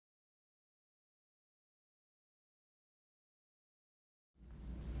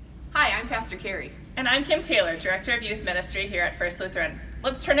Pastor Carrie. And I'm Kim Taylor, Director of Youth Ministry here at First Lutheran.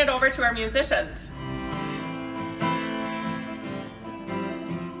 Let's turn it over to our musicians.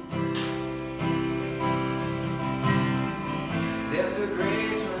 There's a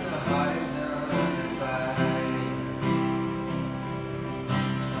grace when the heart is under fire,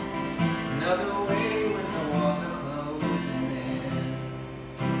 another way when the walls are closing in.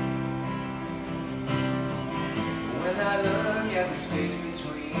 When I look at the space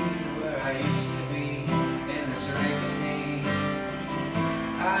between where I used to be and this reckoning,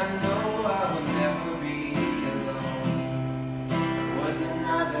 I know I will never be alone. There was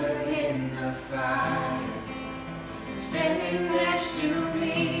another in the fire standing next to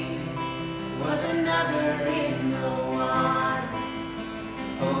me, was another in the waters,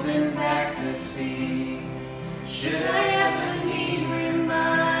 holding back the sea. Should I ever need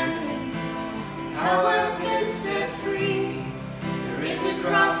reminding how I've been set free? There is the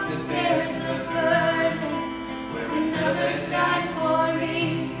cross that bears the burden, where another died for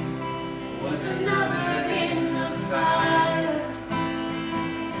me, was another in the fire.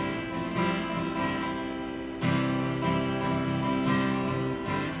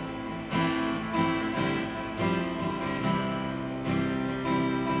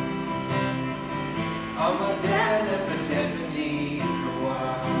 All my dad left for dead beneath the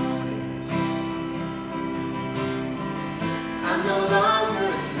waters. I'm no longer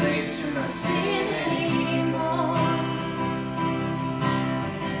a slave to my sin anymore.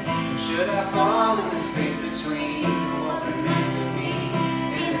 And should I fall in the space between what remains of me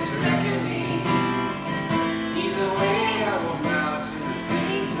and this reckoning, either way I will bow to the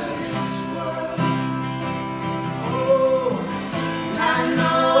things of this world. Oh, and I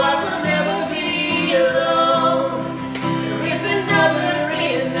know I will never be alone. There is another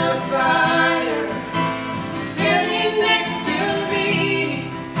in the fire standing next to me.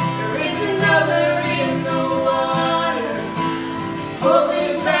 There is another in the waters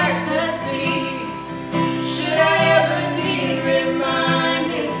holding back the seas. Should I ever need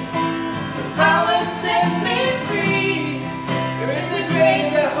reminding, the power set me free. There is a grave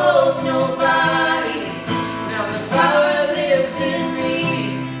that holds nobody, now the power lives in me.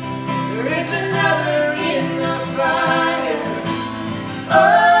 There is another in the fire.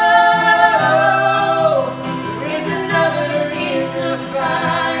 Oh, there is another in the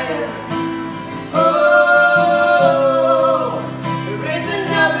fire. Oh, there is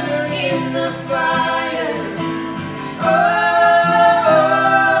another in the fire. Oh,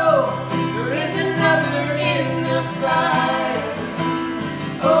 there is another in the fire.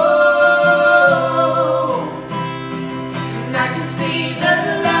 Oh, and I can see the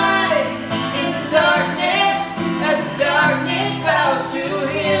light in the darkness as the darkness bows to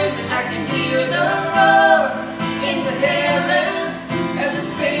him, and I can hear the roar in the heavens as the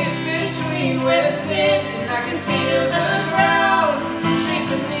space between wears thin, and I can feel the ground shake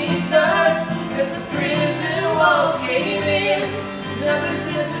beneath us as the prison walls cave in. Nothing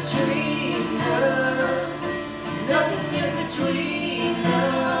stands between us, nothing stands between us.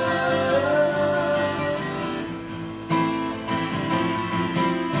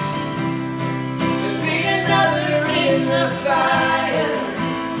 There'll be another in the fire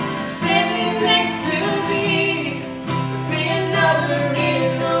standing next to me. There'll be another in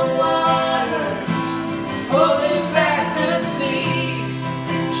the waters holding back the seas.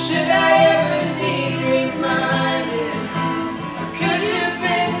 Should I ever need reminding, how could you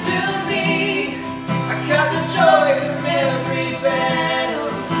been to me? I count the joy of every battle,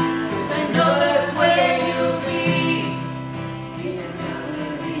 'cause I know that's where you'll be. Be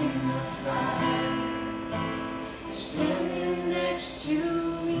another in the fire standing next to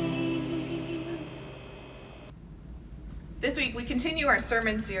me. This week we continue our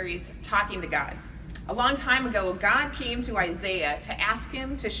sermon series, Talking to God. A long time ago, God came to Isaiah to ask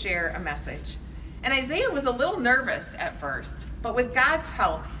him to share a message. And Isaiah was a little nervous at first, but with God's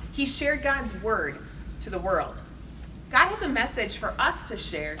help, he shared God's word to the world. God has a message for us to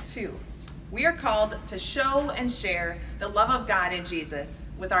share too. We are called to show and share the love of God in Jesus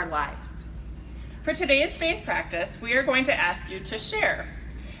with our lives. For today's faith practice, we are going to ask you to share.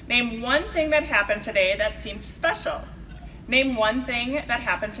 Name one thing that happened today that seemed special. Name one thing that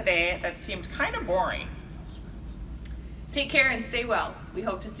happened today that seemed kind of boring. Take care and stay well. We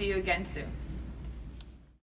hope to see you again soon.